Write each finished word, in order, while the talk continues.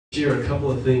Share a couple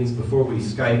of things before we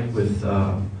Skype with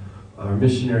our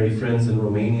missionary friends in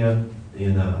Romania,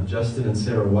 and Justin and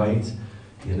Sarah White,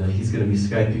 and he's going to be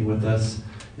Skyping with us.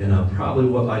 And probably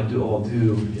what I'll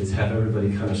do is have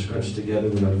everybody kind of scrunched together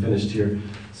when I'm finished here,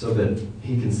 so that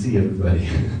he can see everybody,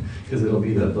 because it'll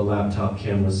be the laptop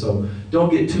camera. So don't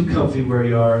get too comfy where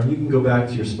you are. You can go back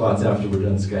to your spots after we're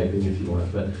done Skyping if you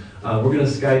want. But we're going to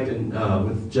Skype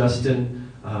with Justin.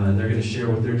 And they're going to share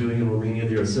what they're doing in Romania.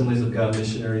 They're Assemblies of God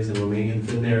missionaries in Romania. They've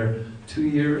been there 2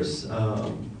 years,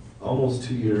 almost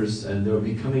 2 years, and they'll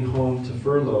be coming home to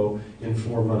furlough in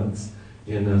 4 months.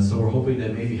 And so we're hoping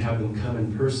that maybe have them come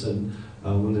in person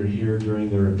when they're here during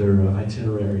their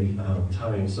itinerary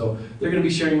time. So they're going to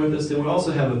be sharing with us. Then we'll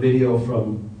also have a video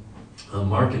from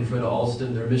Mark and Freda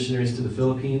Alston. They're missionaries to the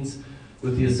Philippines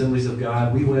with the Assemblies of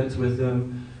God. We went with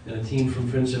them and a team from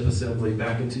Friendship Assembly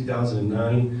back in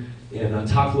 2009. In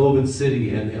Tacloban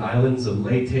City and the islands of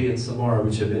Leyte and Samar,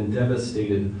 which have been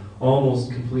devastated,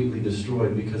 almost completely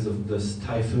destroyed because of this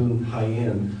typhoon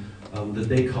Haiyan that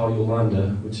they call Yolanda,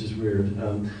 which is weird.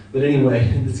 But anyway,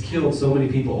 it's killed so many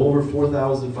people. Over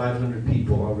 4,500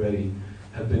 people already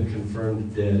have been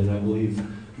confirmed dead, and I believe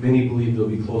many believe there'll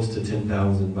be close to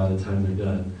 10,000 by the time they're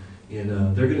done.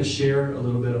 And they're going to share a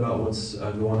little bit about what's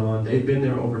going on. They've been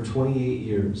there over 28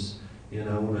 years. And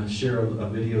I want to share a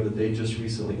video that they just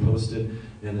recently posted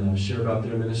and share about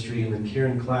their ministry. And then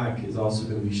Karen Clack is also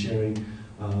going to be sharing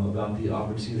about the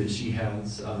opportunity that she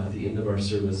has at the end of our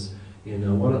service. And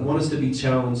I want us to be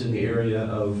challenged in the area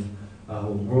of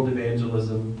world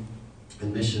evangelism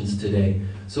and missions today.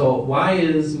 So why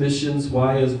is missions,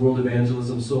 why is world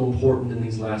evangelism so important in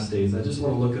these last days? I just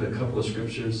want to look at a couple of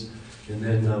scriptures, and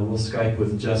then we'll Skype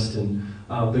with Justin.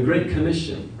 The Great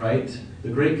Commission, right? The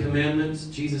Great Commandments,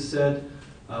 Jesus said,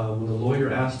 when the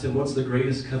lawyer asked him, what's the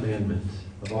greatest commandment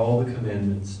of all the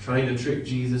commandments? Trying to trick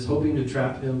Jesus, hoping to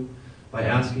trap him by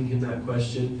asking him that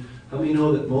question. How many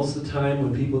know that most of the time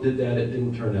when people did that, it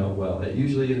didn't turn out well? It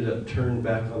usually ended up turned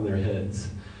back on their heads.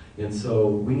 And so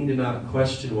we need to not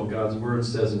question what God's Word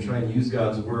says and try and use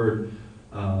God's Word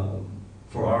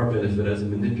for our benefit as a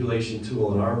manipulation tool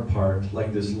on our part,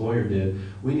 like this lawyer did.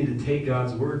 We need to take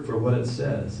God's Word for what it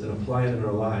says and apply it in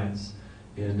our lives.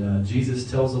 And Jesus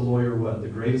tells the lawyer what? The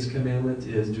greatest commandment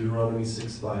is Deuteronomy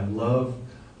 6:5. Love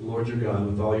the Lord your God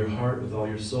with all your heart, with all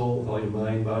your soul, with all your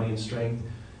mind, body, and strength.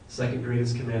 Second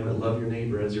greatest commandment, love your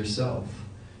neighbor as yourself.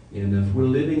 And if we're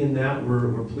living in that,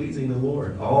 we're pleasing the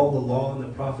Lord. All the law and the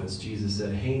prophets, Jesus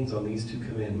said, hangs on these 2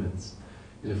 commandments.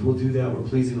 And if we'll do that, we're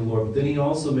pleasing the Lord. But then he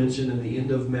also mentioned in the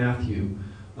end of Matthew,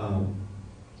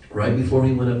 right before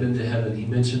he went up into heaven, he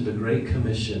mentioned the Great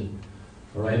Commission.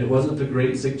 All right, it wasn't the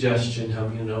Great Suggestion, how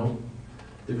many know?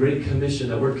 The Great Commission,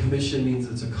 that word commission means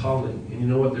it's a calling. And you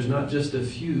know what? There's not just a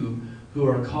few who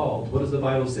are called. What does the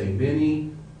Bible say?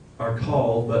 Many are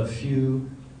called, but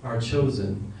few are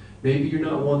chosen. Maybe you're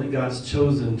not one that God's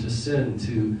chosen to send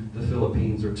to the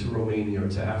Philippines or to Romania or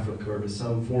to Africa or to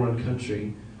some foreign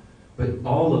country. But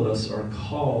all of us are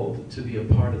called to be a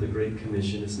part of the Great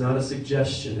Commission. It's not a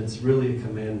suggestion. It's really a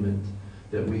commandment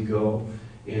that we go.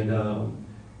 And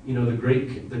you know, the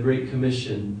Great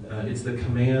Commission, it's the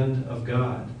command of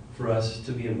God for us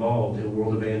to be involved in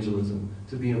world evangelism,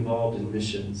 to be involved in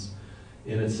missions.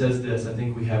 And it says this, I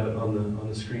think we have it on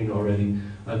the screen already.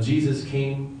 Jesus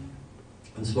came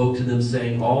and spoke to them,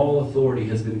 saying, all authority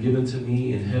has been given to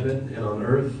me in heaven and on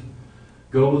earth.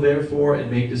 Go therefore and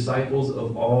make disciples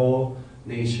of all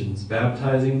nations,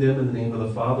 baptizing them in the name of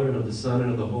the Father and of the Son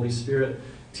and of the Holy Spirit,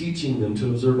 teaching them to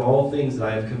observe all things that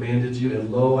I have commanded you,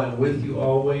 and lo, I am with you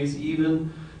always,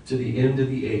 even to the end of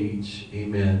the age.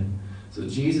 Amen. So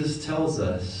Jesus tells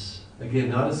us, again,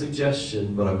 not a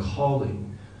suggestion, but a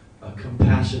calling, a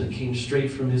compassion that came straight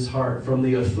from his heart, from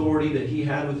the authority that he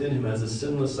had within him as a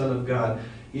sinless Son of God.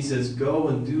 He says, go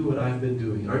and do what I've been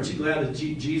doing. Aren't you glad that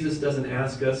Jesus doesn't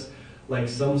ask us, like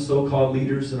some so-called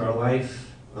leaders in our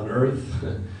life on earth,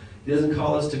 he doesn't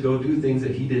call us to go do things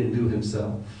that he didn't do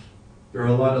himself. There are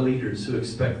a lot of leaders who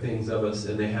expect things of us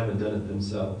and they haven't done it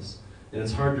themselves. And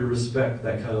it's hard to respect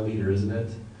that kind of leader, isn't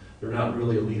it? They're not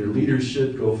really a leader. Leaders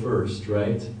should go first,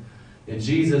 right? And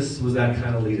Jesus was that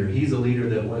kind of leader. He's a leader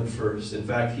that went first. In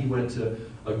fact, he went to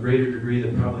a greater degree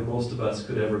than probably most of us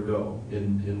could ever go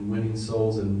in winning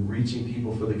souls and reaching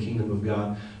people for the kingdom of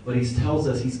God. But he tells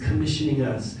us, he's commissioning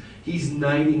us. He's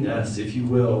knighting us, if you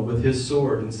will, with his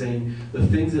sword and saying, the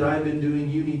things that I've been doing,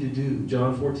 you need to do.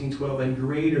 John 14:12, and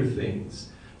greater things,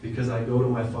 because I go to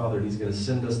my Father and he's going to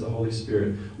send us the Holy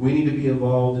Spirit. We need to be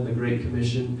involved in the Great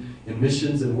Commission, in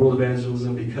missions and world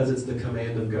evangelism, because it's the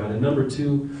command of God. And number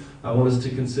 2, I want us to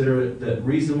consider the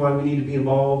reason why we need to be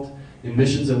involved in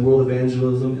missions and world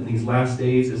evangelism in these last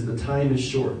days is the time is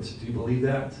short. Do you believe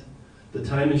that? The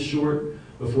time is short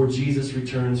before Jesus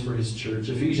returns for his church.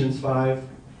 Ephesians 5,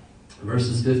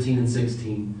 verses 15 and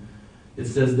 16. It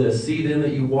says this, "See then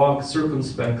that you walk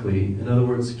circumspectly," in other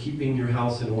words, keeping your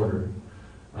house in order,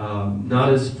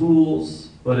 "not as fools,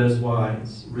 but as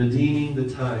wise, redeeming the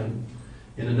time."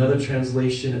 In another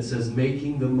translation, it says,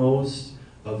 "making the most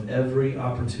of every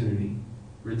opportunity."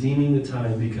 Redeeming the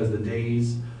time because the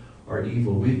days are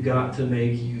evil. We've got to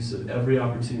make use of every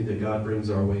opportunity that God brings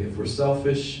our way. If we're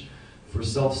selfish, if we're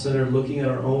self-centered, looking at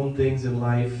our own things in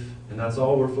life, and that's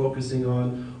all we're focusing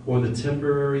on, or the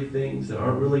temporary things that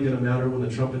aren't really going to matter when the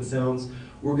trumpet sounds,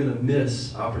 we're going to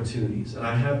miss opportunities. And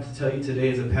I have to tell you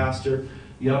today as a pastor,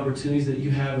 the opportunities that you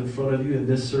have in front of you in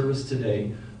this service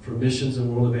today for missions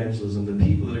and world evangelism, the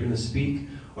people that are going to speak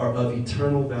are of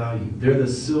eternal value. They're the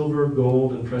silver,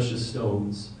 gold, and precious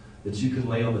stones that you can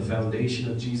lay on the foundation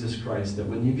of Jesus Christ, that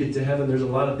when you get to heaven, there's a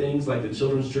lot of things, like the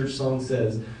children's church song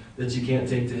says, that you can't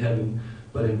take to heaven.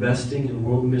 But investing in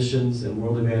world missions and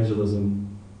world evangelism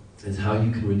is how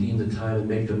you can redeem the time and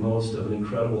make the most of an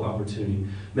incredible opportunity.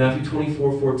 Matthew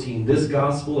 24:14, "This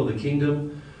gospel of the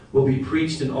kingdom will be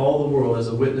preached in all the world as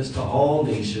a witness to all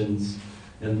nations,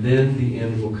 and then the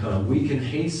end will come." We can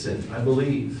hasten, I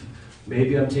believe.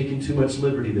 Maybe I'm taking too much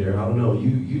liberty there. I don't know.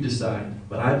 You decide.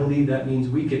 But I believe that means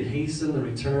we can hasten the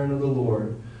return of the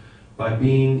Lord by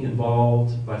being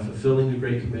involved, by fulfilling the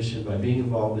Great Commission, by being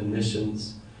involved in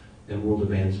missions and world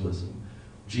evangelism.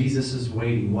 Jesus is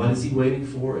waiting. What is he waiting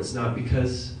for? It's not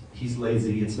because he's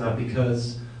lazy. It's not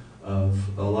because of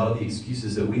a lot of the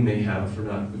excuses that we may have for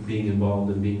not being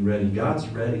involved and being ready. God's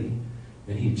ready.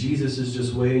 And Jesus is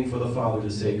just waiting for the Father to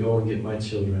say, "Go and get my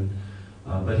children."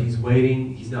 But he's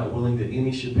waiting. He's not willing that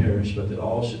any should perish, but that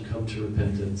all should come to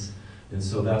repentance. And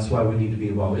so that's why we need to be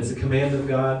involved. It's a command of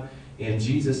God, and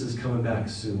Jesus is coming back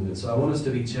soon. And so I want us to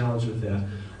be challenged with that.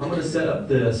 I'm going to set up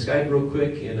the Skype real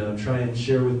quick and try and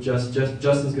share with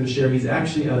Justin's going to share. He's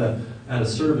actually at a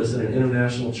service at an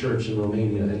international church in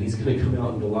Romania, and he's going to come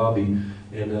out in the lobby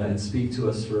and speak to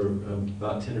us for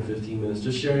about 10 or 15 minutes,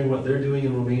 just sharing what they're doing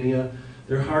in Romania.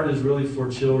 Their heart is really for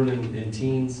children and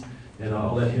teens, and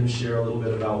I'll let him share a little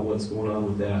bit about what's going on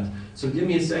with that. So give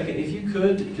me a second. If you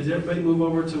could, because everybody move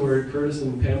over to where Curtis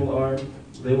and Pamela are.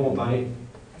 They won't bite.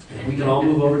 We can all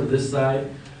move over to this side.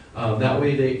 That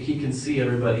way he can see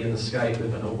everybody in the Skype,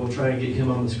 and we'll try and get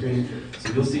him on the screen.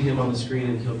 So you'll see him on the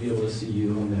screen, and he'll be able to see you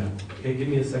on that. Okay, give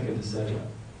me a second to set it up.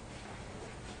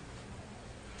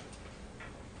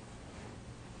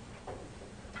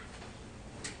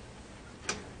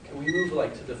 Can we move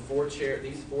like to the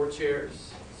these four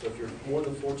chairs? So if you're more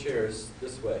than 4 chairs,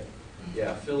 this way.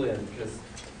 Yeah, fill in, because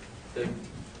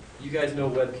you guys know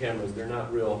web cameras, they're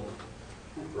not real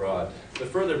broad. The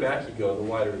further back you go, the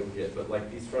wider it'll get, but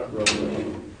like these front rows are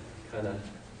kind of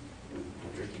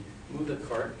tricky. Move the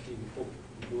cart. Can you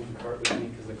move the cart with me?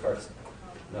 Because the cart's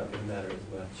not going to matter as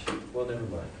much. Well, never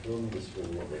mind. We'll move this for a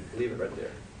little bit. Leave it right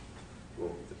there.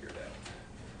 We'll figure it out.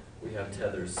 We have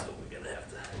tethers, so we're going to have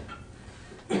to...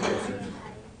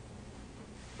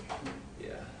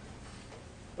 Yeah.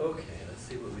 Okay, let's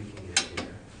see what we can get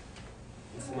here.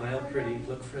 Smile pretty,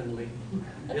 look friendly.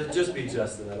 It'll just be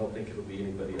Justin. I don't think it'll be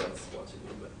anybody else watching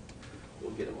you, but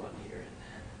we'll get him on here.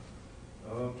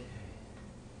 Okay.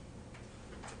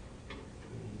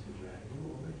 We need to drag him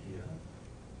over here.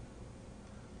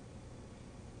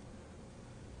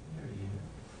 There he is.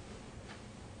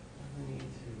 We need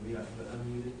to, we have to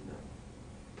unmute it. No.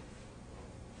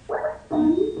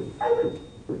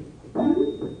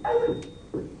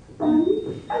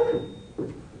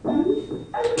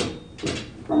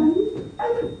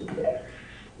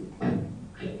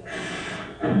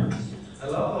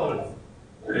 Hello.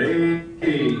 Hey.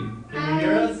 Can you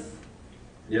hear us?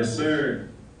 Yes, sir.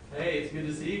 Hey, it's good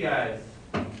to see you guys.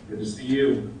 Good to see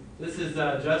you. This is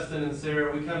Justin and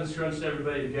Sarah. We kind of scrunched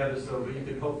everybody together so you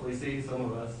could hopefully see some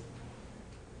of us.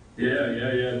 Yeah,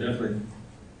 definitely.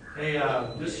 Hey,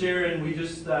 just sharing, we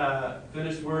just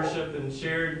finished worship and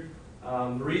shared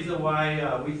the reason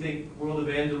why we think world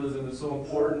evangelism is so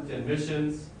important and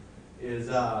missions is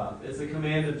it's a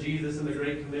command of Jesus in the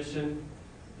Great Commission.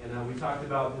 And we talked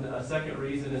about a second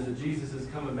reason is that Jesus is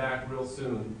coming back real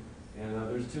soon. And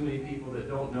there's too many people that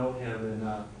don't know him.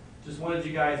 And just wanted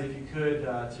you guys, if you could,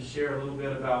 to share a little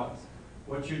bit about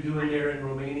what you're doing there in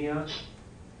Romania.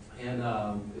 And,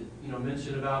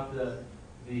 mention about the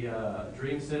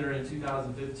Dream Center in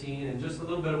 2015, and just a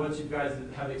little bit of what you guys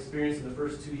have experienced in the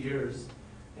first 2 years,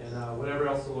 and whatever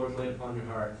else the Lord's laid upon your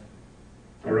heart.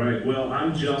 All right. Well,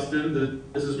 I'm Justin.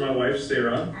 This is my wife,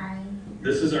 Sarah. Hi.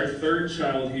 This is our third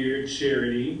child here,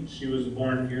 Charity. She was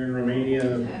born here in Romania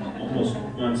almost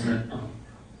months now.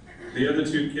 The other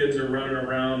two kids are running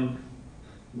around,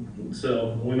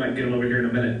 so we might get them over here in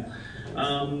a minute.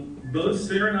 Both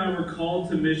Sarah and I were called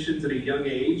to missions at a young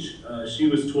age. She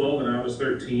was 12 and I was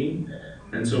 13.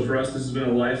 And so for us, this has been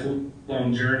a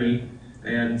lifelong journey.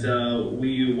 And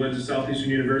we went to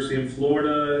Southeastern University in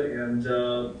Florida, and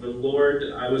the Lord,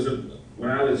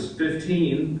 when I was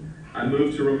 15, I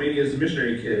moved to Romania as a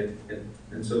missionary kid.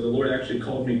 And so the Lord actually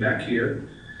called me back here.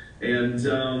 And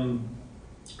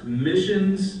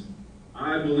missions,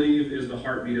 I believe, is the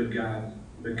heartbeat of God.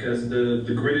 Because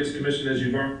the greatest commission, as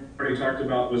you've already talked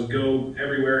about, was go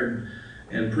everywhere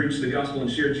and preach the gospel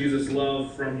and share Jesus'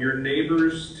 love from your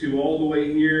neighbors to all the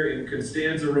way here in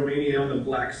Constanța, Romania on the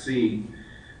Black Sea.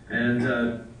 And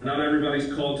not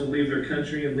everybody's called to leave their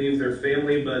country and leave their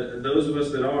family, but those of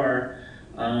us that are,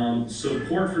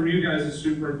 support from you guys is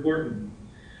super important.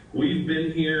 We've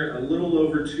been here a little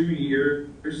over 2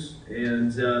 years,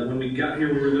 and when we got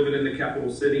here, we were living in the capital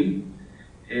city,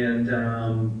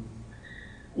 and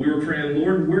we were praying,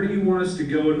 Lord, where do you want us to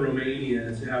go in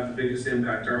Romania to have the biggest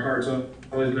impact? Our heart's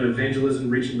always been evangelism,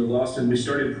 reaching the lost, and we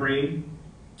started praying.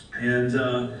 And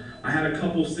I had a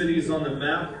couple cities on the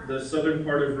map. The southern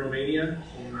part of Romania.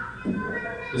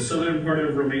 The southern part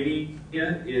of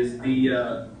Romania is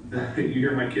you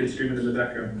hear my kids screaming in the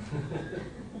background.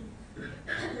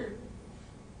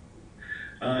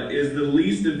 Is the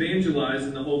least evangelized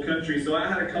in the whole country. So I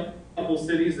had a couple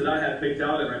cities that I had picked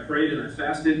out, and I prayed and I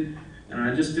fasted. And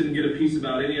I just didn't get a peace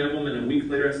about any of them. And a week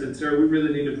later, I said, Sarah, we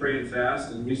really need to pray and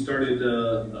fast. And we started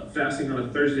fasting on a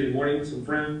Thursday morning. Some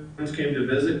friends came to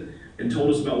visit and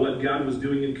told us about what God was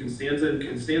doing in Constanța. And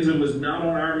Constanța was not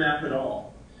on our map at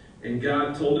all. And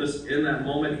God told us in that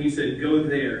moment, he said, go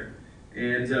there.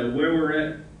 And where we're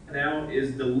at now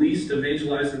is the least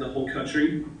evangelized in the whole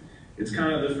country. It's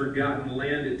kind of the forgotten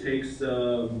land. It takes,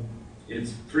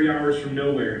 it's 3 hours from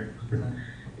nowhere.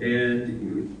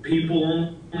 And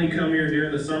people only come here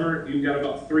during the summer. You've got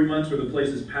about 3 months where the place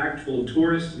is packed full of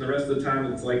tourists, and the rest of the time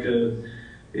it's like an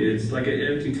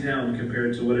empty town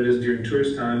compared to what it is during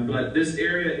tourist time. But this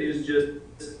area is just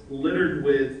littered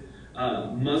with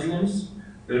Muslims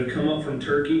that have come up from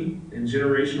Turkey, and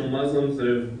generational Muslims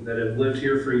that have lived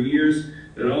here for years.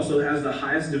 It also has the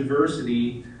highest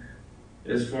diversity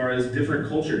as far as different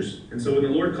cultures. And so when the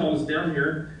Lord called us down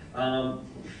here,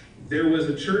 there was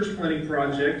a church planting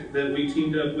project that we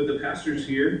teamed up with the pastors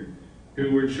here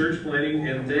who were church planting,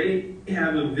 and they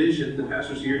have a vision, the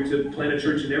pastors here, to plant a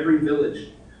church in every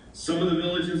village. Some of the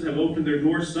villages have opened their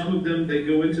doors. Some of them, they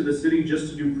go into the city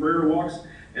just to do prayer walks,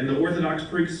 and the Orthodox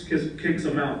priest kicks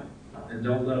them out and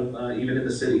don't let them even in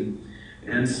the city.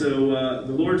 And so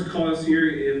the Lord's called us here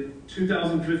in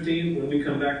 2015. When we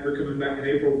come back, we're coming back in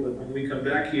April, but when we come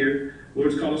back here, the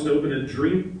Lord's called us to open a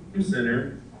dream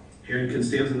center here in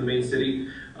Constanța, in the main city.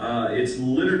 It's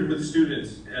littered with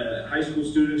students, high school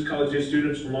students, college age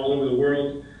students from all over the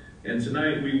world. And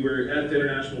tonight we were at the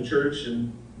International Church,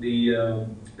 and the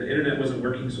internet wasn't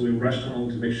working, so we rushed home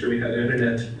to make sure we had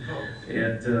internet.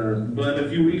 And but a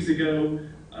few weeks ago,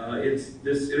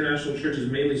 this International Church is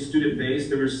mainly student-based.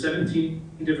 There were 17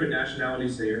 different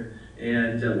nationalities there,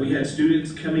 and we had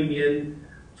students coming in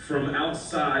from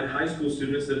outside, high school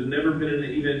students that had never been in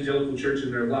an evangelical church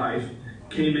in their life,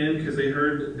 came in because they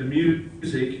heard the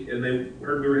music and they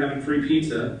heard we were having free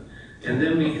pizza. And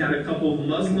then we had a couple of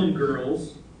Muslim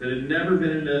girls that had never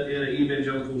been in an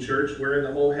evangelical church wearing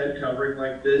the whole head covering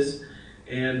like this.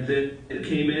 And then it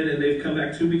came in, and they've come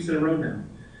back 2 weeks in a row now.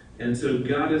 And so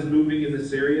God is moving in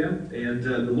this area, and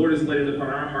the Lord has laid it upon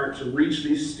our heart to reach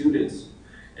these students.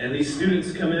 And these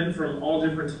students come in from all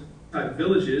different type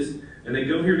villages, and they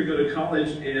go here to go to college,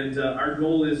 and our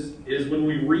goal is when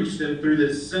we reach them through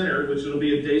this center, which it'll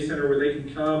be a day center where they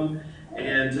can come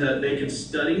and they can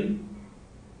study.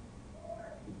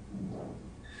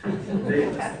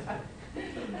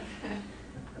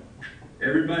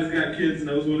 Everybody's got kids,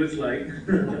 knows what it's like.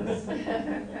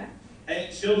 Hey,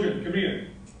 children, come here.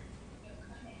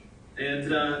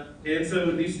 And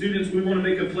so these students, we want to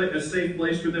make a safe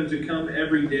place for them to come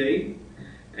every day.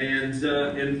 And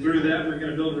through that, we're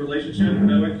going to build a relationship.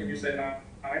 Noah, can you say hi?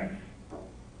 Hi?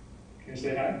 Can you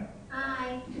say hi?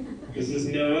 Hi. This is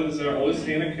Noah. This is our oldest.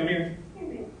 Hannah, come here.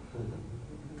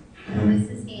 This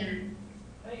is Hannah.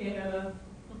 Hey, Hannah.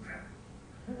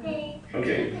 Hey.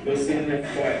 Okay, let's sit in there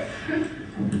quiet.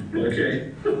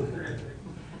 Okay.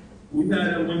 We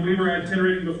had, when we were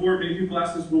itinerating before, many people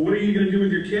asked us, well, what are you going to do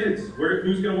with your kids?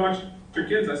 Who's going to watch your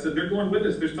kids? I said, they're going with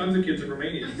us. There's tons of kids in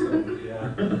Romania. So.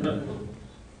 Yeah.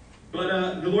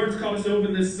 But the Lord's called us to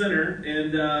open this center,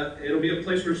 and it'll be a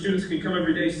place where students can come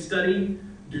every day, study,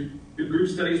 do group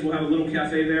studies. We'll have a little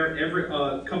cafe there. Every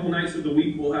couple nights of the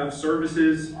week, we'll have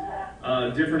services,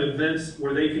 different events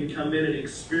where they can come in and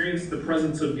experience the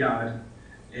presence of God.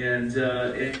 And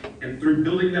through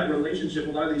building that relationship,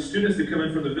 a lot of these students that come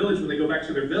in from the village, when they go back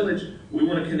to their village, we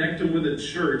want to connect them with a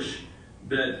church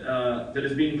that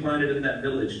is being planted in that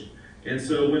village. And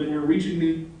so when we're reaching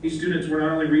these students, we're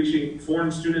not only reaching foreign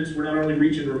students, we're not only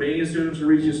reaching Romanian students, we're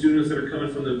reaching students that are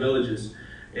coming from the villages.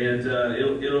 And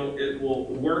it will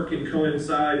work and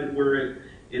coincide where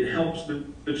it helps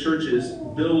the churches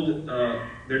build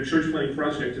their church planting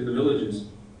project in the villages.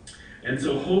 And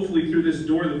so hopefully through this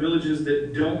door, the villages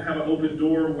that don't have an open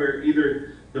door, where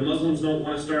either the Muslims don't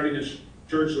want us starting a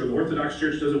church or the Orthodox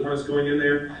Church doesn't want us going in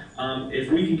there,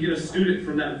 if we can get a student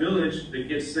from that village that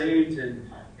gets saved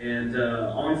and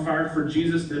on fire for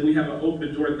Jesus, then we have an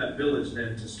open door in that village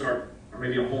then to start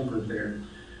maybe a home group there.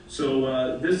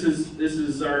 So this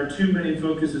is our two main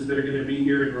focuses that are going to be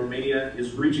here in Romania,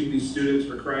 is reaching these students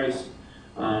for Christ,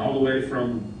 all the way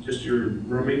from just your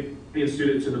Romanian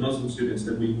students to the Muslim students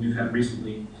that we've had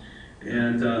recently.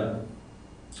 And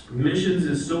missions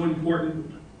is so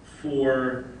important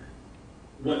for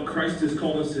what Christ has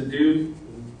called us to do.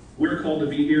 We're called to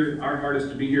be here. Our heart is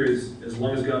to be here as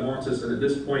long as God wants us. And at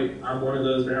this point, I'm one of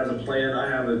those that has a plan. I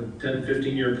have a 10,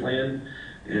 15-year plan,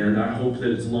 and I hope that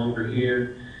it's longer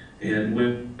here. And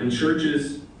when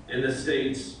churches in the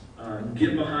States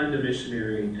get behind a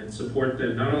missionary and support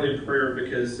them, not only in prayer,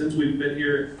 because since we've been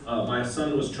here, my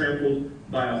son was trampled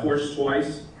by a horse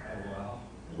twice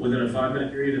within a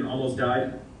 5-minute period and almost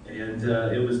died. And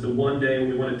it was the one day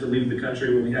we wanted to leave the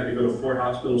country when we had to go to 4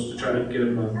 hospitals to try to get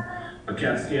him a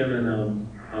CAT scan and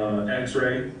an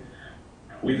X-ray.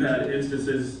 We've had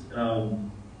instances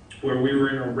where we were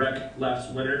in a wreck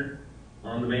last winter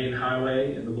on the main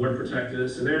highway, and the Lord protected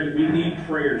us. And we need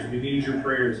prayers. We need your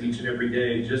prayers each and every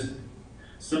day. Just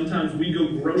sometimes we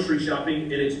go grocery shopping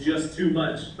and it's just too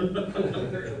much.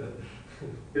 The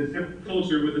different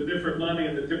culture with the different money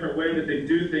and the different way that they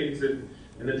do things, and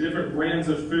the different brands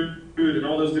of food and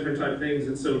all those different type of things.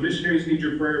 And so missionaries need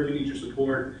your prayer. We need your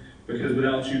support, because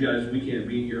without you guys, we can't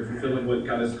be here fulfilling what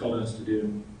God has called us to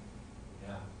do.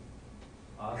 Yeah.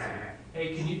 Awesome.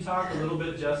 Hey, can you talk a little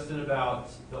bit, Justin,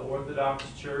 about the Orthodox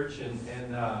Church and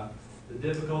the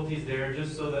difficulties there,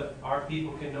 just so that our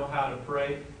people can know how to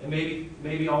pray? And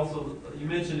maybe also, you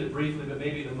mentioned it briefly, but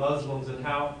maybe the Muslims, and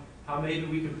how maybe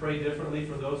we could pray differently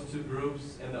for those two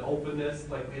groups, and the openness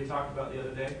like we had talked about the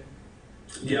other day?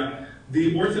 Yeah.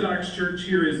 The Orthodox Church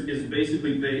here is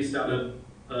basically based out of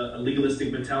a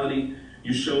legalistic mentality.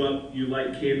 You show up, you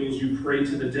light candles, you pray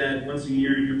to the dead. Once a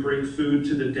year, you bring food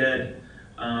to the dead.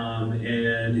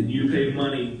 And you pay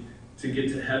money to get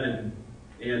to heaven.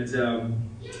 And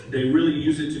they really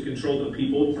use it to control the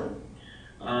people.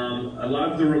 A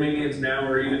lot of the Romanians now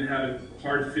are even having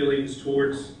hard feelings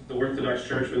towards the Orthodox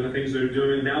Church for the things they're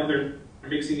doing. Now they're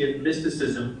mixing in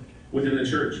mysticism within the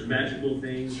church, magical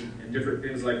things and different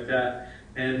things like that.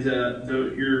 And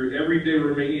your everyday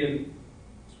Romanian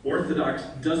Orthodox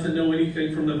doesn't know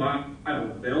anything from the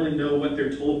Bible. They only know what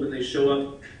they're told when they show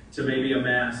up to maybe a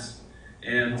mass.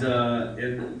 And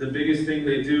the biggest thing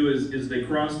they do is they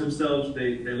cross themselves.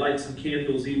 They light some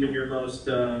candles. Even your most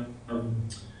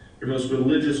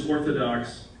religious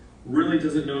Orthodox really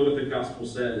doesn't know what the gospel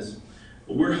says.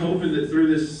 But we're hoping that through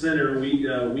this center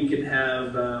we can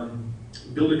have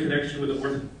build a connection with the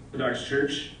Orthodox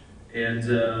Church, and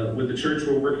with the church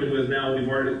we're working with now,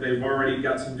 they've already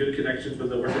got some good connections with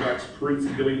the Orthodox priests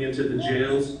going into the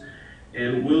jails,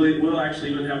 and we'll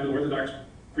actually even have the Orthodox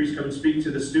priests come and speak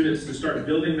to the students to start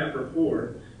building that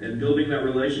rapport and building that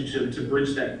relationship to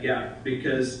bridge that gap.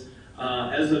 Because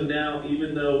as of now,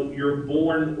 even though you're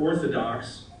born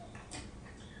Orthodox,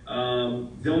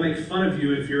 they'll make fun of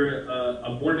you if you're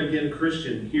a born-again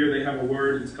Christian. Here they have a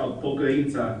word, it's called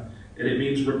pocăința, and it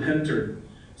means repenter.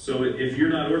 So if you're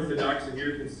not Orthodox and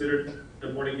you're considered a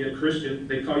born-again Christian,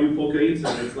 they call you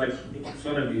pocăința. It's like making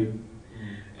fun of you.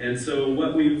 And so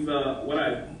what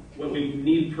we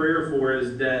need prayer for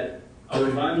is that a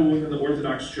revival within the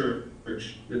Orthodox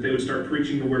Church, that they would start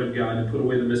preaching the Word of God and put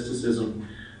away the mysticism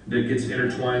that gets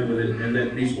intertwined with it, and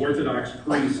that these Orthodox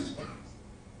priests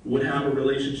would have a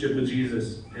relationship with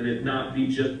Jesus, and it not be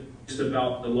just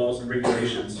about the laws and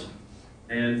regulations.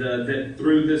 And that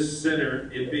through this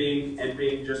center, it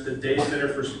being just a day center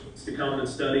for students to come and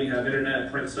study, have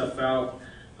internet, print stuff out,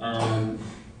 have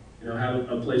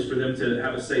a place for them to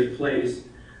have a safe place,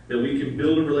 that we can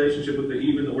build a relationship with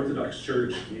even the Orthodox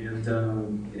Church, and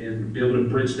be able to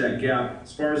bridge that gap.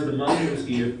 As far as the Muslims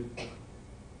here,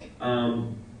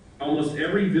 almost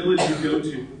every village you go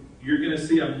to, you're going to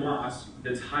see a mosque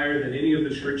that's higher than any of the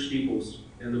church steeples.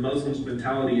 And the Muslims'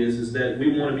 mentality is that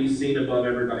we want to be seen above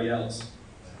everybody else.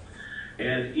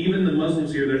 And even the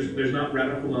Muslims here, there's not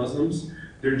radical Muslims,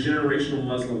 they're generational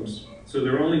Muslims. So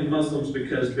they're only Muslims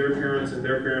because their parents and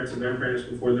their parents and their parents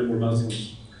before them were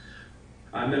Muslims.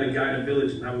 I met a guy in a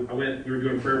village, and we were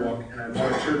doing a prayer walk, and I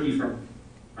bought a turkey from him.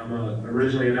 I'm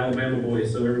originally an Alabama boy,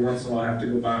 so every once in a while I have to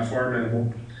go buy a farm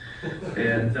animal.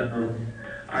 And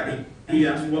he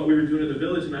asked me what we were doing in the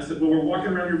village, and I said, well, we're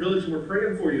walking around your village and we're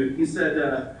praying for you. And he said,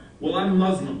 well, I'm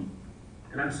Muslim.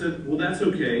 And I said, well, that's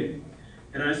okay.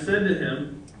 And I said to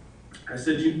him, I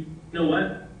said, you know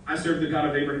what? I serve the God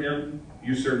of Abraham,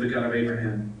 you serve the God of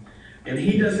Abraham. And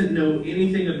he doesn't know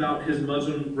anything about his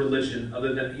Muslim religion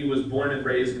other than he was born and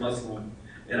raised Muslim.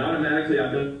 And automatically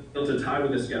I built a tie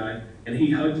with this guy, and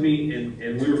he hugged me,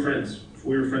 and we were friends.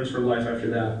 We were friends for life after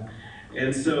that.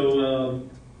 And so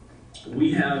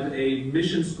we have a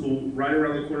mission school right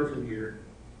around the corner from here.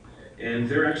 And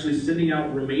they're actually sending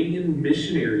out Romanian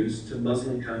missionaries to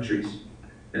Muslim countries.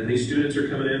 And these students are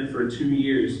coming in for 2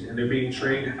 years, and they're being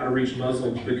trained how to reach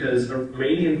Muslims, because a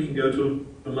Romanian can go to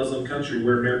a Muslim country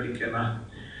where American cannot.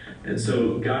 And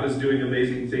so God is doing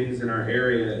amazing things in our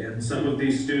area, and some of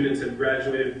these students have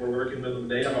graduated. We're working with them.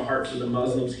 They have a heart for the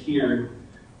Muslims here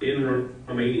in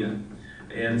Romania.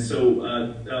 And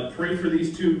so pray for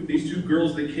these two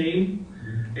girls that came,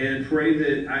 and pray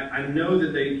that I know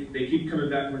that they keep coming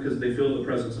back because they feel the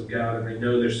presence of God, and they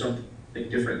know there's something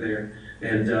different there.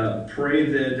 And pray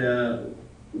that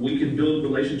we can build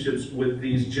relationships with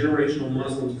these generational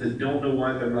Muslims that don't know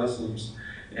why they're Muslims,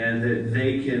 and that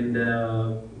they can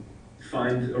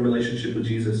find a relationship with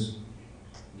Jesus.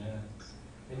 Yeah.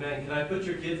 Amen. Can I put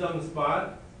your kids on the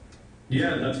spot?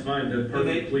 Yeah, that's fine. They're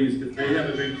perfect, please. They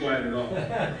haven't been quiet at all.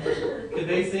 Could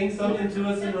they sing something to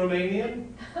us in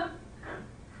Romanian?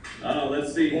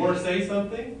 Let's see. Or say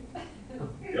something?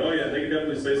 Oh yeah, they can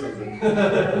definitely say something.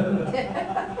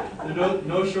 There's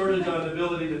no shortage on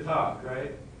ability to talk,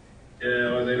 right?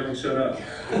 Yeah, well, they don't shut up.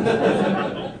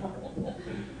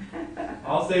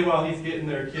 I'll say while he's getting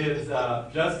their kids,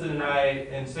 Justin and I,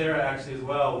 and Sarah actually as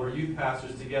well, were youth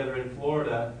pastors together in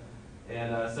Florida,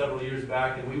 and several years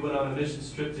back, and we went on a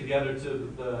missions trip together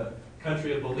to the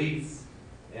country of Belize,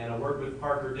 and I worked with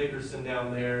Parker Dickerson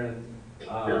down there, and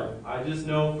I just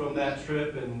know from that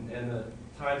trip and the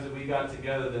times that we got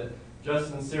together that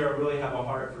Justin and Sarah really have a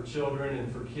heart for children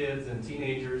and for kids and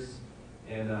teenagers,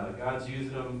 and God's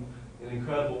using them in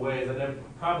incredible ways.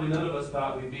 Probably none of us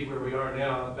thought we'd be where we are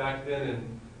now back then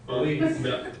in Belize.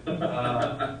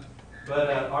 But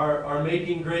our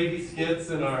making gravy skits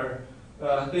and our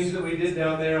things that we did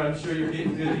down there, I'm sure you're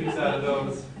getting good use out of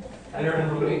those there in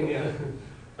Romania.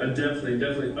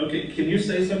 Definitely. Okay, can you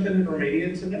say something in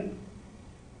Romanian to them?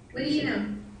 What do you know?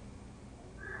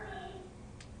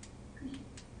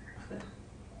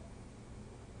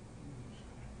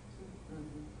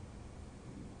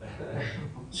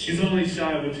 She's only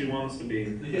shy when she wants to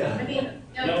be. Yeah. I mean,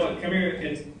 Noah, come here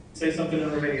and say something in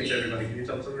Romanian to everybody. Can you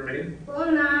tell them something in Romanian?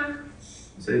 Bună!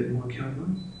 Say, mă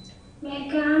cheamă? Me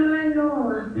cheamă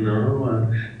Noah. No.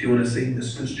 Do you want to sing the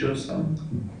Stingo song?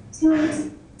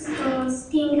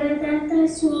 Stingă dată,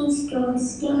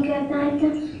 stingă dată,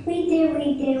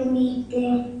 uite.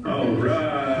 All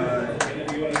right.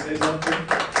 You want to say something?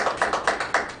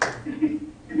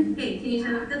 Hey, can you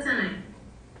tell me câți ani ai?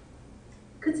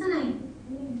 Câți ani?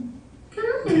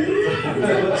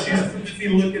 She's busy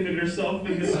looking at herself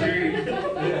in the street.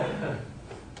 Yeah.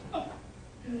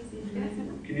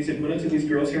 Can you say bună to these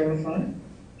girls here on the front?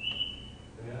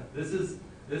 Yeah. This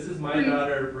is my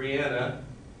daughter Brianna.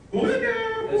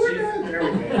 There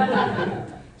we go.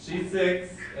 She's 6,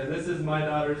 and this is my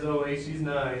daughter Zoe. She's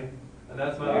 9, and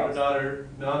that's my other daughter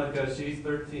Monica. She's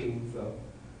 13. So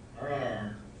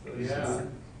yeah.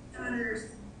 Daughters.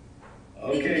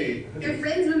 Okay. Your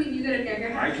friends would make you go to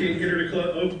their I house. can't get her to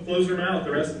close her mouth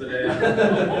the rest of the day.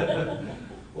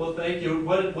 Well, thank you.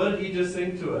 What did he just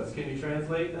sing to us? Can you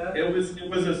translate that? It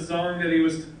was a song that he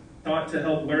was taught to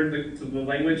help learn the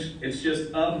language. It's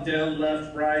just up, down,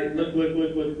 left, right, look.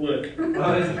 They've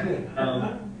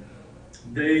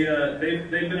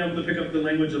been able to pick up the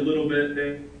language a little bit.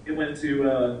 They went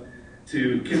to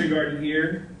kindergarten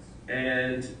here,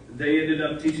 and they ended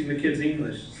up teaching the kids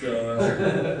English. So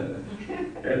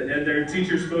and their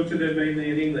teacher spoke to them mainly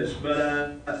in English.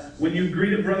 But when you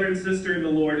greet a brother and sister in the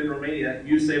Lord in Romania,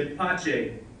 you say pace.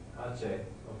 Pace.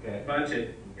 Okay. Pace.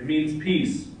 It means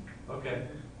peace. Okay.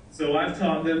 So I've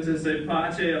taught them to say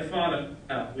pace afada,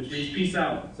 which means peace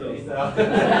out. So Peace out.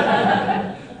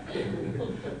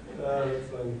 That's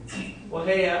funny. Well,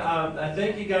 hey, I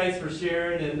thank you guys for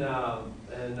sharing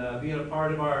and being a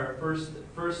part of our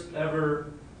first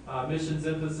ever missions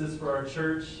emphasis for our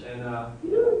church, and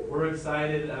we're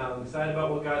excited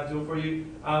about what God's doing for you.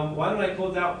 Why don't I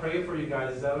close out praying for you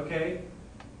guys? Is that okay?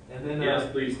 And then Yes,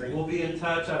 please. Thank you. we'll be in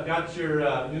touch. I've got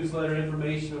your newsletter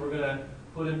information that we're going to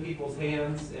put in people's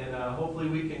hands, and hopefully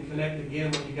we can connect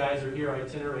again when you guys are here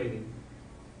itinerating.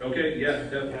 Okay, yeah, Yeah,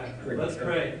 definitely. let's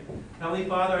pray. Heavenly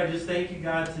Father, I just thank you,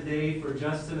 God, today for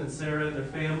Justin and Sarah and their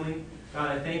family.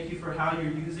 God, I thank you for how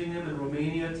you're using them in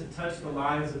Romania to touch the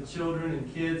lives of children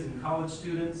and kids and college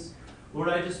students. Lord,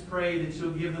 I just pray that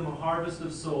you'll give them a harvest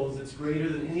of souls that's greater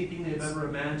than anything they've ever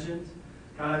imagined.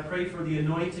 God, I pray for the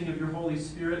anointing of your Holy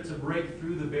Spirit to break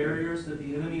through the barriers that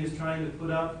the enemy is trying to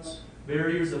put up,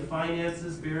 barriers of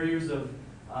finances, barriers of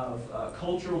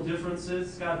cultural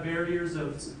differences, God, barriers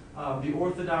of the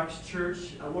Orthodox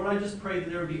Church. Lord, I just pray that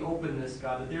there would be openness,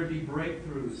 God, that there would be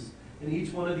breakthroughs in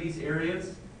each one of these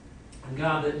areas. And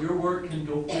God, that your work can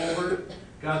go forward.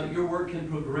 God, that your work can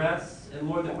progress. And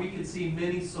Lord, that we could see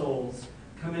many souls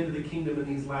come into the kingdom in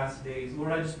these last days.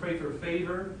 Lord, I just pray for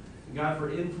favor, and God,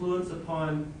 for influence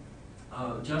upon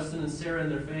Justin and Sarah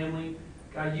and their family.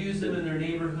 God, use them in their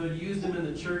neighborhood, use them in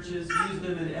the churches, use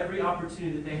them in every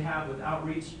opportunity that they have with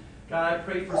outreach. God, I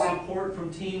pray for support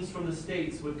from teams from the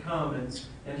States would come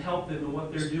and help them in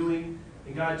what they're doing.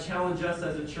 And God, challenge us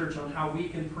as a church on how we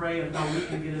can pray and how we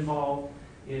can get involved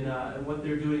in what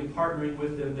they're doing, partnering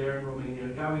with them there in Romania.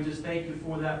 God, we just thank you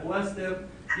for that. Bless them.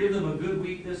 Give them a good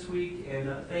week this week.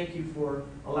 And thank you for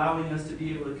allowing us to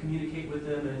be able to communicate with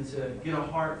them and to get a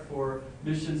heart for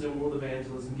missions and world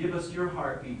evangelism. Give us your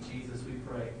heartbeat, Jesus, we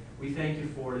pray. We thank you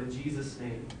for it in Jesus'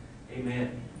 name.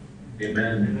 Amen.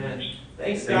 Amen. Amen.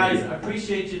 Thanks, guys. I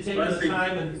appreciate you taking the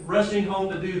time and rushing home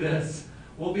to do this.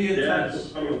 We'll be in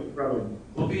touch. No problem.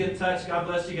 We'll be in touch. God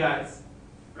bless you guys.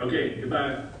 Okay,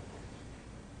 goodbye.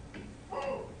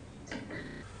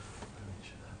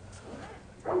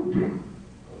 Okay.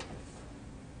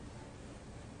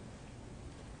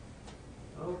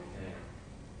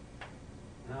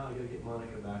 Now I gotta get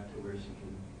Monica back to where she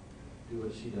can do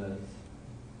what she does.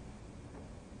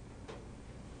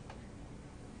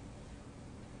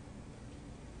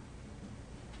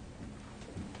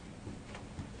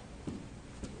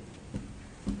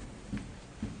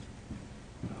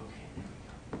 Okay,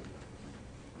 there we go.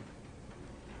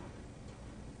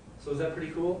 So is that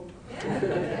pretty cool?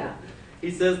 Yeah. He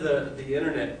says that the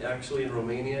internet actually in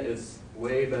Romania is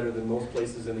way better than most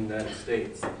places in the United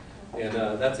States. And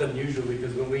that's unusual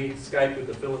because when we Skyped with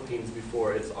the Philippines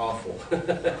before, it's awful.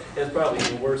 It's probably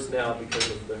even worse now because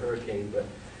of the hurricane, but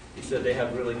he said they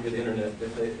have really good internet.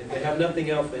 If they have nothing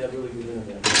else, they have really good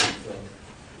internet. So,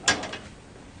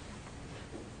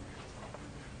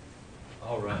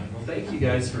 all right. Well, thank you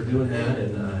guys for doing that,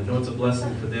 and I know it's a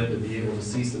blessing for them to be able to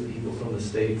see some people from the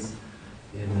States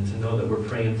and to know that we're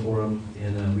praying for them.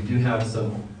 And we do have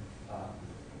some.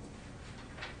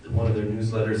 One of their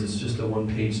newsletters is just a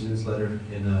one-page newsletter,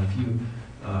 and if you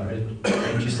are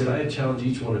interested, I challenge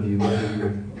each one of you, whether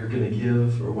you're going to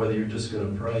give or whether you're just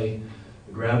going to pray,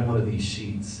 grab one of these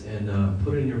sheets and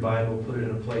put it in your Bible, put it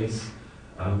in a place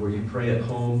where you pray at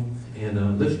home,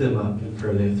 and lift them up in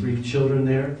prayer. They have 3 children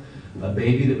there, a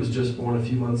baby that was just born a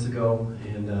few months ago,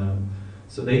 and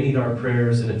so they need our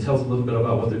prayers, and it tells a little bit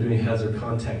about what they're doing. It has their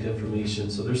contact information.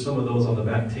 So there's some of those on the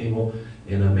back table,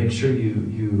 and make sure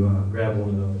you grab one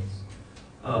of those.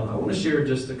 I want to share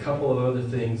just a couple of other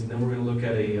things, and then we're going to look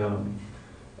at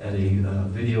a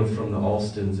video from the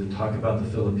Alstons and talk about the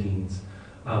Philippines.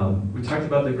 We talked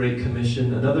about the Great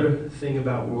Commission. Another thing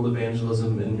about world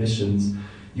evangelism and missions,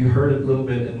 you heard it a little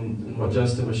bit in what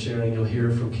Justin was sharing. You'll hear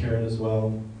from Karen as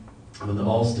well on the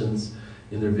Alstons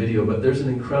in their video, but there's an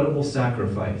incredible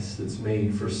sacrifice that's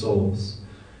made for souls,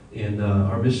 and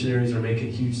our missionaries are making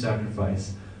a huge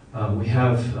sacrifice. We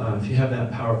have, if you have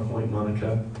that PowerPoint,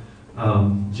 Monica,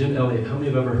 Jim Elliot. How many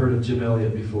have ever heard of Jim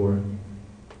Elliot before?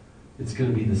 It's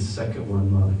going to be the second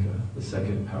one, Monica, the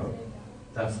second PowerPoint.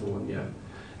 That's the one, yeah.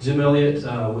 Jim Elliot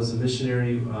was a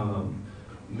missionary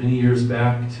many years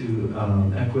back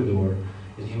to Ecuador,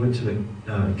 and he went to the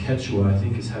Quechua, I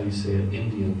think is how you say it,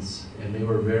 Indians, and they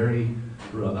were in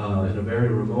a very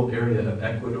remote area of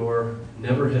Ecuador,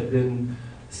 never had been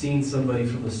seen somebody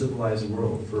from the civilized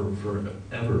world for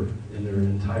ever in their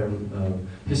entire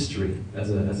history as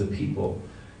a people.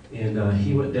 And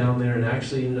he went down there and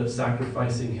actually ended up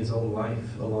sacrificing his own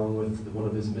life along with one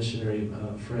of his missionary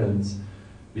friends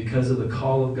because of the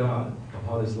call of God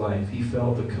upon his life. He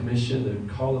felt the commission,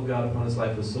 the call of God upon his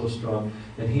life was so strong.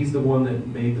 And he's the one that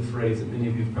made the phrase that many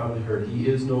of you have probably heard, "He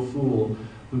is no fool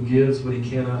who gives what he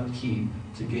cannot keep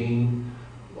to gain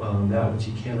that which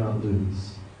he cannot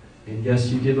lose. And yes,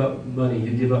 you give up money,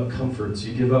 you give up comforts,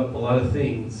 you give up a lot of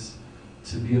things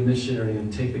to be a missionary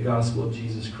and take the gospel of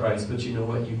Jesus Christ. But you know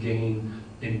what? You gain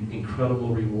incredible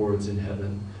rewards in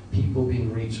heaven. People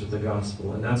being reached with the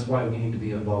gospel. And that's why we need to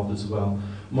be involved as well.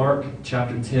 Mark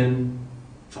chapter 10,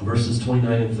 verses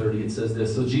 29 and 30, it says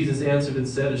this. So Jesus answered and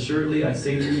said, assuredly I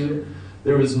say to you,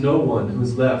 there is no one who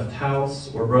has left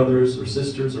house or brothers or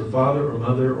sisters or father or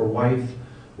mother or wife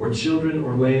or children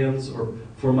or lands or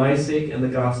for my sake and the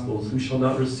gospel's, who shall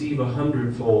not receive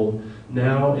 100-fold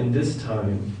now in this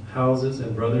time, houses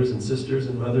and brothers and sisters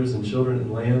and mothers and children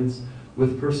and lands,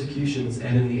 with persecutions,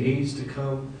 and in the age to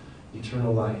come,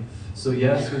 eternal life. So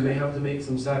yes, we may have to make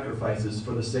some sacrifices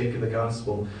for the sake of the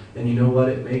gospel. And you know what?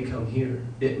 It may come here.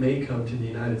 It may come to the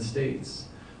United States,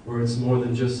 where it's more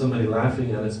than just somebody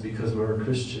laughing at us because we're a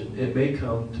Christian. It may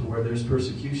come to where there's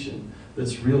persecution,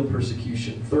 that's real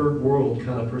persecution, third world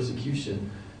kind of persecution.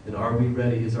 And are we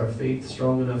ready? Is our faith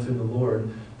strong enough in the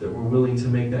Lord that we're willing to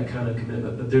make that kind of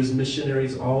commitment? But there's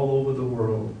missionaries all over the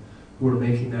world who are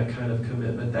making that kind of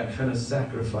commitment, that kind of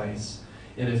sacrifice.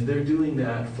 And if they're doing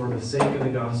that for the sake of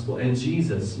the gospel, and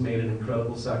Jesus made an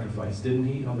incredible sacrifice, didn't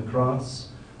he, on the cross?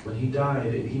 When he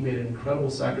died, he made an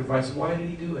incredible sacrifice. Why did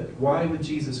he do it? Why would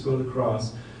Jesus go to the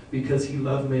cross? Because he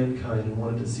loved mankind and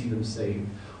wanted to see them saved.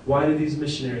 Why do these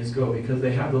missionaries go? Because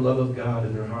they have the love of God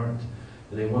in their heart.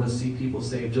 And they want to see people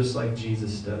saved just like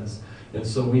Jesus does. And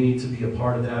so we need to be a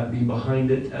part of that, be behind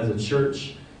it as a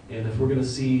church. And if we're going to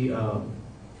see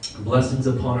blessings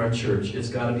upon our church, it's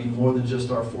got to be more than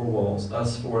just our four walls,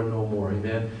 us four and no more,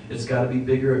 amen. It's got to be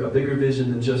a bigger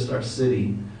vision than just our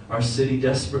city. Our city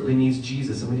desperately needs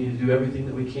Jesus, and we need to do everything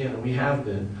that we can, and we have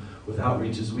been with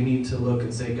outreaches. We need to look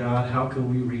and say, God, how can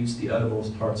we reach the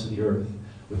uttermost parts of the earth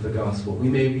with the gospel? We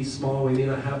may be small, we may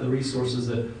not have the resources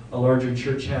that a larger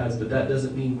church has, but that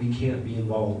doesn't mean we can't be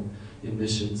involved in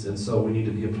missions, and so we need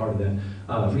to be a part of that.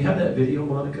 If we have that video,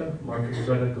 Monica, Mark and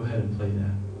Freda, go ahead and play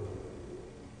that.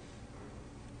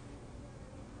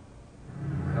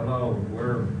 Hello,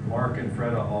 we're Mark and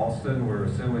Freda Alston. We're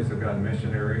Assemblies of God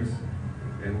missionaries,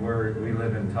 and we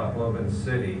live in Tacloban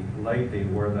City, lately,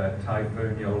 where that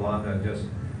Typhoon Yolanda just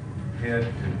hit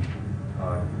and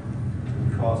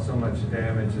caused so much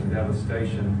damage and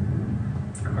devastation.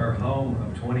 Our home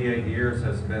of 28 years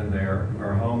has been there.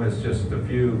 Our home is just a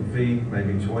few feet,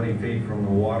 maybe 20 feet from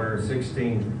the water.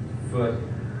 16-foot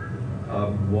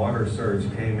water surge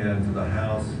came into the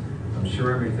house. I'm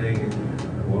sure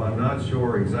well, I'm not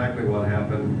sure exactly what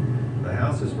happened. The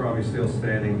house is probably still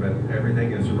standing, but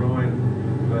everything is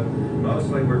ruined. But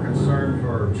mostly we're concerned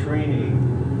for Trini,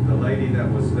 the lady that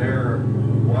was there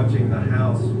watching the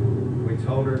house. We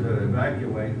told her to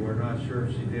evacuate. We're not sure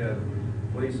if she did.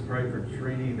 Please pray for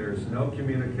Trini. There's no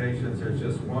communications. There's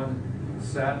just one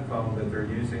sat phone that they're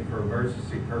using for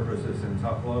emergency purposes in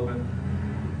Tacloban.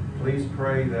 Please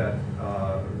pray that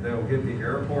they'll get the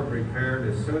airport repaired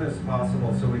as soon as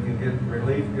possible so we can get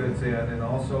relief goods in, and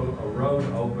also a road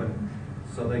open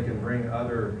so they can bring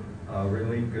other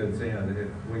relief goods in.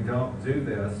 If we don't do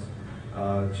this,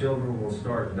 children will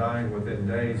start dying within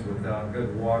days without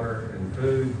good water and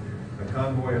food. The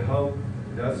Convoy of Hope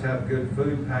does have good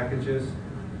food packages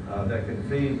that can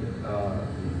feed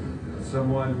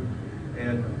someone,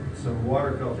 and some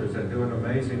water filters that do an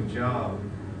amazing job.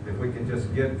 If we can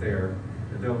just get there,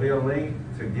 there'll be a link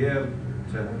to give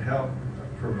to help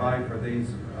provide for these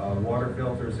water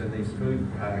filters and these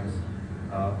food packs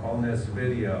on this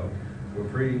video.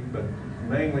 But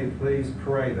mainly, please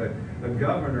pray that the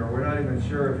governor, we're not even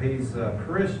sure if he's a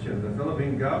Christian, the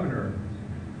Philippine governor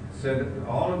said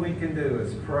all we can do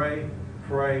is pray,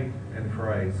 pray, and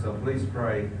pray. So please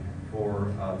pray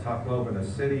for Tacloban, a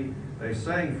city. They're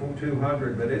saying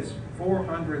 200, but it's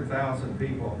 400,000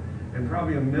 people. And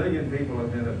probably 1 million people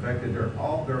have been affected. Their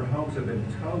homes have been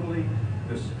totally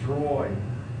destroyed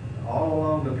all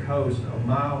along the coast, a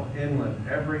mile inland,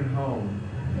 every home.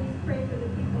 Please pray for the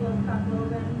people of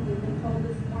Tacloban. We've been told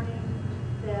this morning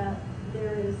that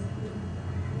there is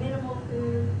minimal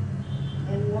food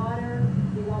and water.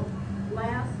 It won't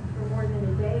last for more than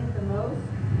a day at the most.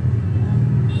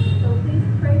 So please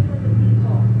pray for the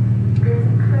people. There's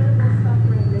incredible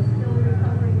suffering. They're still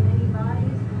recovering many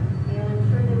bodies, and I'm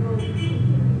sure they will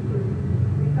continue to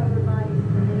recover bodies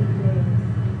for many days.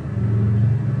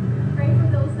 Pray for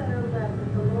those that are left,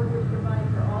 that the Lord will provide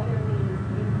for all their needs,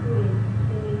 including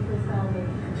the need for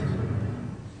salvation.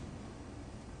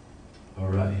 All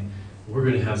right. We're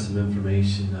going to have some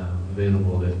information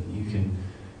available that you can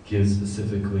give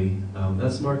specifically.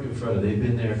 That's Mark and Freda. They've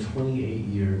been there 28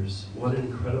 years. What an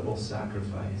incredible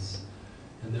sacrifice.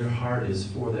 and their heart is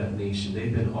for that nation.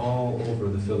 They've been all over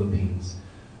the Philippines.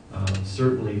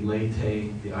 Certainly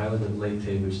Leyte, the island of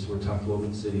Leyte, which is where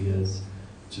Tacloban City is,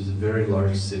 which is a very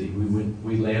large city.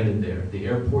 We landed there. The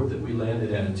airport that we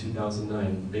landed at in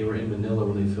 2009, they were in Manila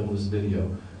when they filmed this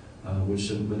video, which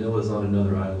Manila is on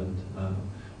another island.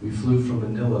 We flew from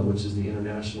Manila, which is the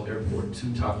international airport, to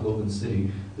Tacloban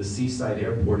City. The seaside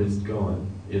airport is gone.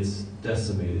 It's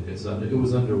decimated. It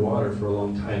was underwater for a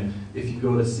long time. If you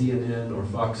go to CNN or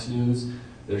Fox News,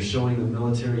 they're showing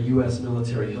the U.S.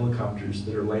 military helicopters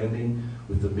that are landing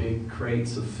with the big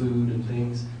crates of food and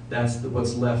things. That's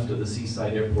what's left of the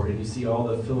seaside airport. And you see all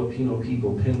the Filipino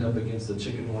people pinned up against the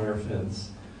chicken wire fence.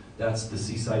 That's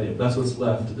what's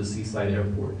left of the seaside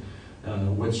airport.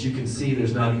 Which you can see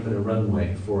there's not even a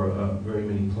runway for very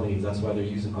many planes. That's why they're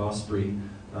using Osprey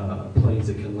planes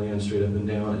that can land straight up and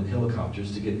down, and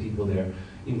helicopters to get people there.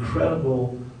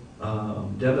 Incredible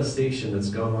devastation that's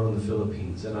gone on in the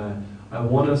Philippines. And I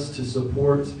want us to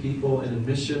support people in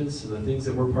missions and the things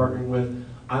that we're partnering with.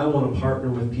 I want to partner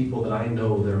with people that I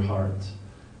know their heart.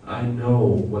 I know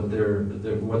what they're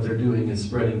doing is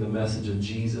spreading the message of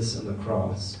Jesus and the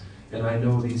cross. And I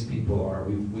know these people are.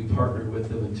 We partnered with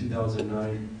them in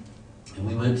 2009, and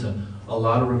we went to a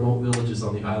lot of remote villages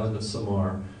on the island of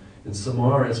Samar. And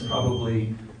Samar is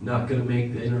probably not going to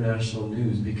make the international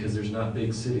news because there's not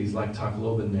big cities like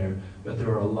Tacloban there, but there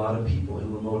are a lot of people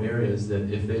in remote areas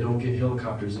that if they don't get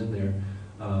helicopters in there,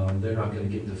 they're not going to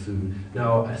get the food.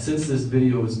 Now, since this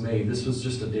video was made, this was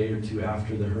just a day or two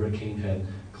after the hurricane had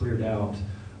cleared out,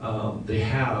 they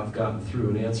have gotten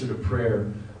through. In answer to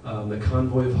prayer, the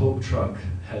Convoy of Hope truck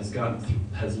has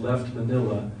left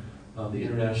Manila, the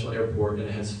international airport, and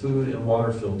it has food and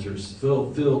water filters,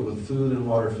 filled with food and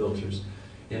water filters.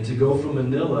 And to go from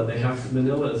Manila,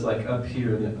 Manila is like up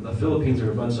here. The Philippines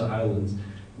are a bunch of islands.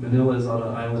 Manila is on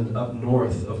an island up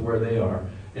north of where they are.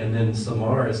 And then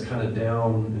Samar is kind of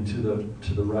down and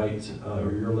to the right,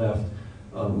 or your left,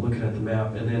 looking at the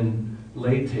map. And then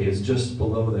Leyte is just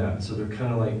below that. So they're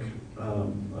kind of like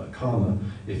a comma,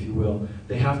 if you will.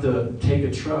 They have to take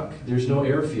a truck. There's no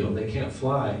airfield. They can't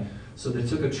fly. So they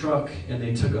took a truck and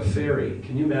they took a ferry.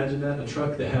 Can you imagine that? A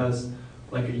truck that has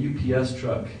like a UPS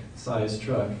truck, sized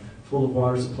truck, full of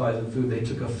water supplies and food. They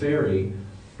took a ferry,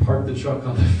 parked the truck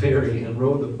on the ferry, and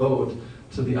rowed the boat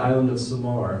to the island of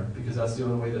Samar, because that's the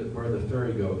only way where the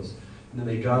ferry goes. And then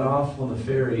they got off on the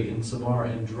ferry in Samar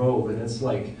and drove. And it's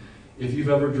like, if you've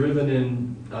ever driven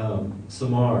in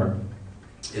Samar,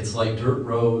 it's like dirt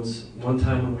roads. One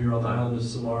time when we were on the island of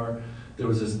Samar, there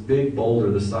was this big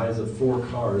boulder the size of 4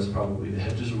 cars probably that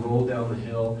had just rolled down the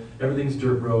hill. Everything's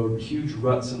dirt road, huge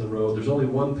ruts in the road. There's only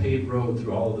one paved road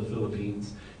through all of the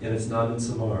Philippines, and it's not in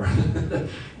Samar.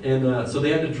 And so they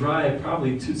had to drive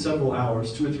probably several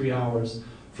hours, 2 or 3 hours,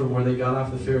 from where they got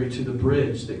off the ferry to the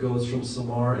bridge that goes from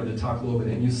Samar into Tacloban.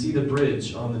 And you see the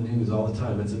bridge on the news all the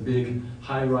time. It's a big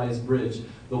high-rise bridge.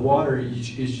 The water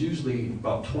is usually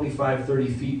about 25, 30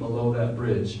 feet below that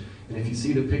bridge. And if you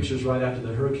see the pictures right after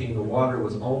the hurricane, the water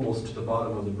was almost to the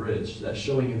bottom of the bridge. That's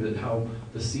showing you that how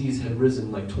the seas had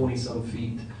risen like 20-some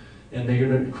feet. And they're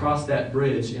going to cross that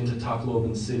bridge into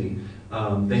Tacloban City.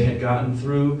 They had gotten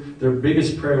through. Their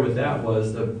biggest prayer with that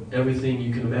was that everything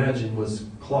you can imagine was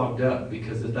clogged up,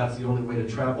 because that's the only way to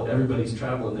travel. Everybody's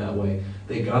traveling that way.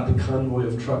 They got the Convoy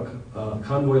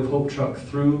of Hope truck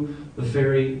through the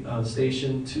ferry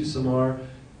station to Samar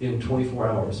in 24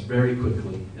 hours, very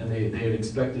quickly. And they had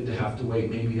expected to have to wait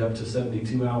maybe up to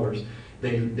 72 hours.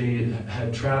 They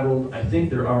had traveled, I think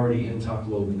they're already in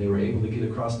Tacloban. They were able to get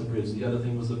across the bridge. The other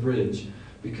thing was the bridge,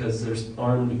 because there's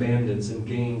armed bandits and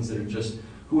gangs that are just,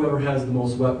 whoever has the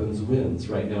most weapons wins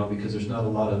right now, because there's not a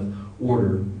lot of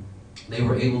order. They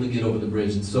were able to get over the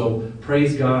bridge. And so,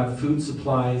 praise God, food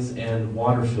supplies and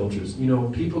water filters. You know,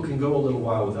 people can go a little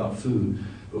while without food,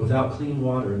 but without clean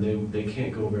water, they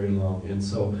can't go very long. And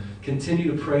so,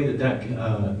 continue to pray that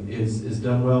is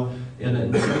done well.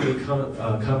 And then some of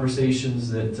the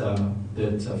conversations that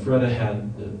Freda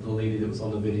had, the lady that was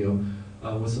on the video,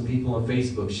 with some people on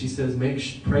Facebook, she says,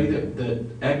 pray that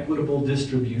equitable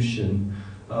distribution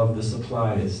of the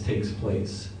supplies takes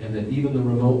place, and that even the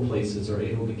remote places are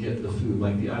able to get the food,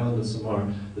 like the island of Samar,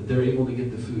 that they're able to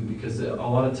get the food, because a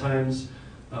lot of times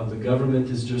the government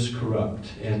is just corrupt,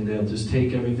 and they'll just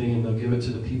take everything and they'll give it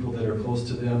to the people that are close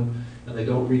to them, and they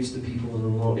don't reach the people in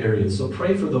remote areas. So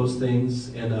pray for those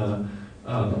things, and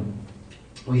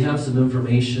we have some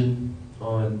information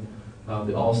on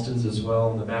the Alstons as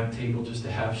well on the back table, just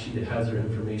a half sheet that has their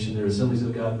information. They're Assemblies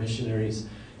of God missionaries.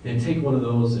 And take one of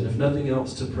those, and if nothing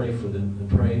else, to pray for them, and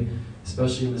pray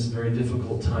especially in this very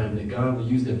difficult time, that God will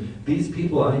use them. These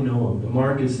people, I know them.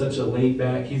 Mark is such a laid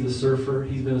back, he's a surfer.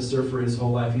 He's been a surfer his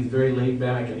whole life. He's very laid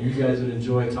back, and you guys would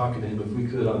enjoy talking to him if we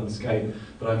could on Skype,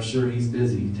 but I'm sure he's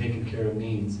busy taking care of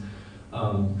needs.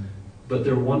 But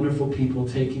they're wonderful people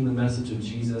taking the message of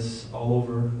Jesus all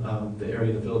over the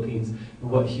area of the Philippines,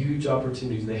 and what huge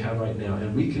opportunities they have right now.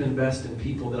 And we can invest in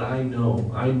people that I know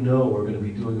are going to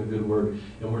be doing a good work.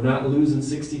 And we're not losing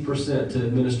 60% to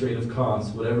administrative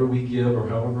costs. Whatever we give or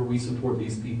however we support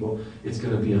these people, it's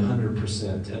going to be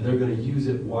 100%. And they're going to use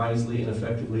it wisely and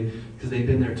effectively because they've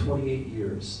been there 28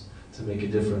 years to make a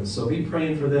difference. So be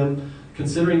praying for them.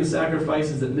 Considering the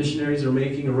sacrifices that missionaries are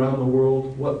making around the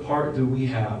world, what part do we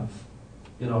have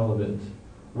in all of it?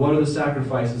 What are the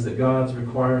sacrifices that God's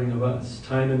requiring of us?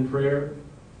 Time in prayer,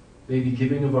 maybe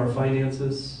giving of our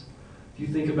finances. If you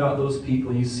think about those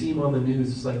people, you see them on the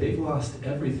news, it's like they've lost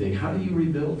everything. How do you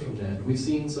rebuild from that? We've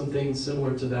seen some things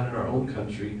similar to that in our own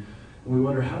country, and we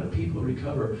wonder, how do people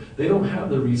recover? They don't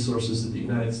have the resources that the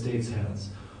United States has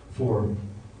for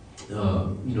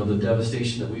the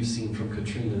devastation that we've seen from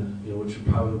Katrina, which would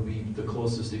probably be the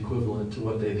closest equivalent to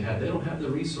what they've had. They don't have the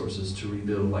resources to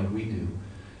rebuild like we do.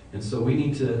 And so we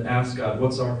need to ask God,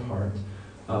 what's our part?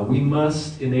 We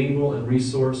must enable and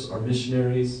resource our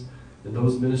missionaries and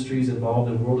those ministries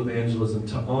involved in world evangelism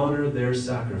to honor their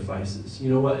sacrifices.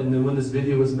 You know what? And then when this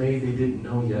video was made, they didn't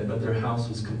know yet, but their house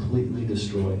was completely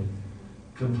destroyed.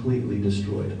 Completely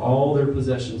destroyed. All their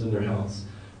possessions in their house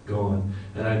gone.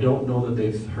 And I don't know that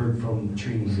they've heard from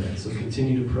Trini yet. So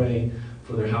continue to pray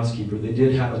for their housekeeper. They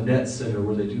did have a net center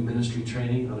where they do ministry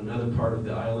training on another part of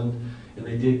the island. And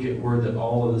they did get word that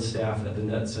all of the staff at the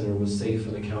net center was safe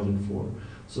and accounted for.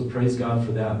 So praise God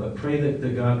for that. But pray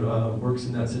that God works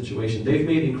in that situation. They've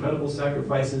made incredible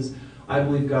sacrifices. I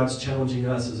believe God's challenging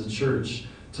us as a church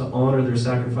to honor their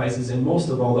sacrifices, and most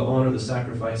of all, to honor the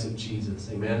sacrifice of Jesus.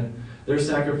 Amen? Their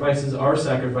sacrifices, our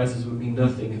sacrifices, would mean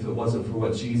nothing if it wasn't for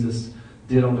what Jesus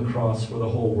did on the cross for the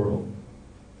whole world.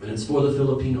 And it's for the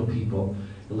Filipino people.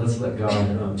 And let's let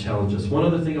God challenge us. One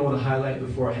other thing I want to highlight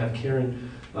before I have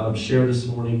Karen share this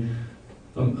morning.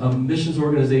 A missions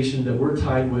organization that we're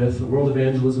tied with, the World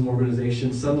Evangelism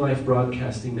Organization, Sun Life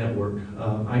Broadcasting Network.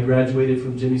 I graduated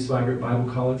from Jimmy Swaggart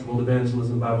Bible College, World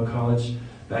Evangelism Bible College,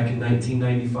 back in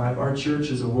 1995. Our church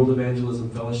is a World Evangelism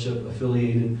Fellowship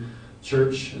affiliated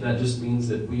church, and that just means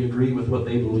that we agree with what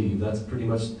they believe. That's pretty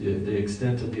much the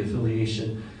extent of the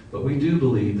affiliation. But we do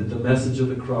believe that the message of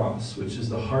the cross, which is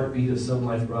the heartbeat of Sun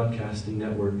Life Broadcasting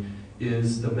Network,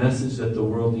 is the message that the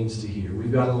world needs to hear.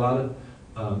 We've got a lot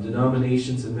of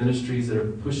denominations and ministries that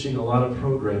are pushing a lot of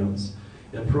programs.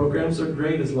 And programs are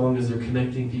great as long as they're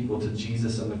connecting people to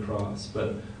Jesus on the cross.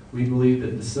 But we believe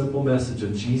that the simple message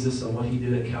of Jesus and what he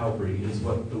did at Calvary is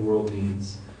what the world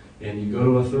needs. And you go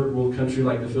to a third world country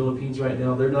like the Philippines right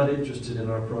now, they're not interested in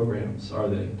our programs, are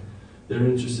they? They're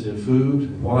interested in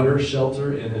food, water,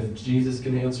 shelter, and if Jesus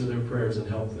can answer their prayers and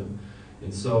help them.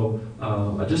 And so,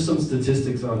 just some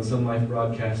statistics on Sun Life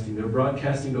Broadcasting. They're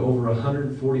broadcasting to over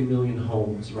 140 million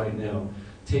homes right now,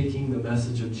 taking the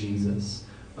message of Jesus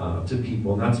to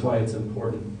people, and that's why it's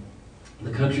important.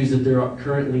 The countries that they're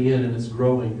currently in, and it's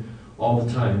growing all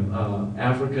the time,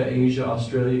 Africa, Asia,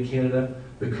 Australia, Canada,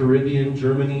 the Caribbean,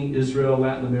 Germany, Israel,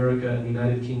 Latin America, and the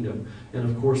United Kingdom, and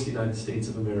of course the United States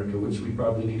of America, which we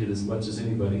probably needed as much as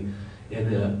anybody.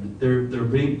 And they're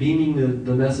beaming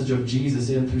the message of Jesus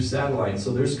in through satellite.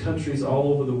 So there's countries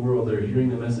all over the world that are hearing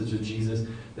the message of Jesus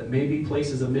that maybe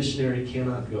places a missionary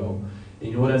cannot go. And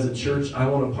you know what, as a church, I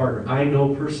want to partner. I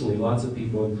know personally lots of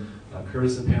people,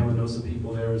 Curtis and Pamela know some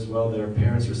people there as well. Their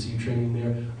parents receive training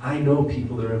there. I know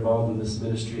people that are involved in this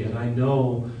ministry, and I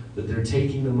know that they're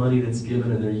taking the money that's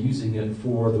given and they're using it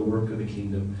for the work of the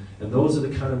kingdom. And those are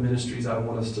the kind of ministries I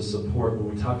want us to support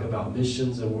when we talk about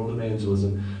missions and world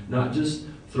evangelism. Not just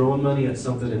throwing money at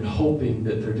something and hoping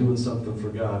that they're doing something for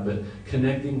God, but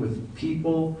connecting with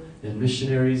people and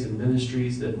missionaries and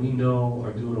ministries that we know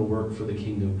are doing a work for the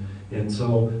kingdom. And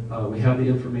so we have the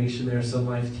information there,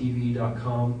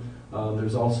 sunlifetv.com.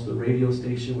 There's also the radio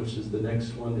station, which is the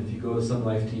next one. If you go to Sun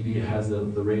Life TV, it has the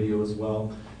radio as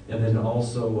well. And then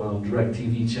also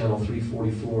DirecTV channel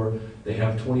 344. They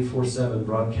have 24/7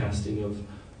 broadcasting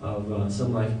of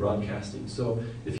Sun Life Broadcasting. So if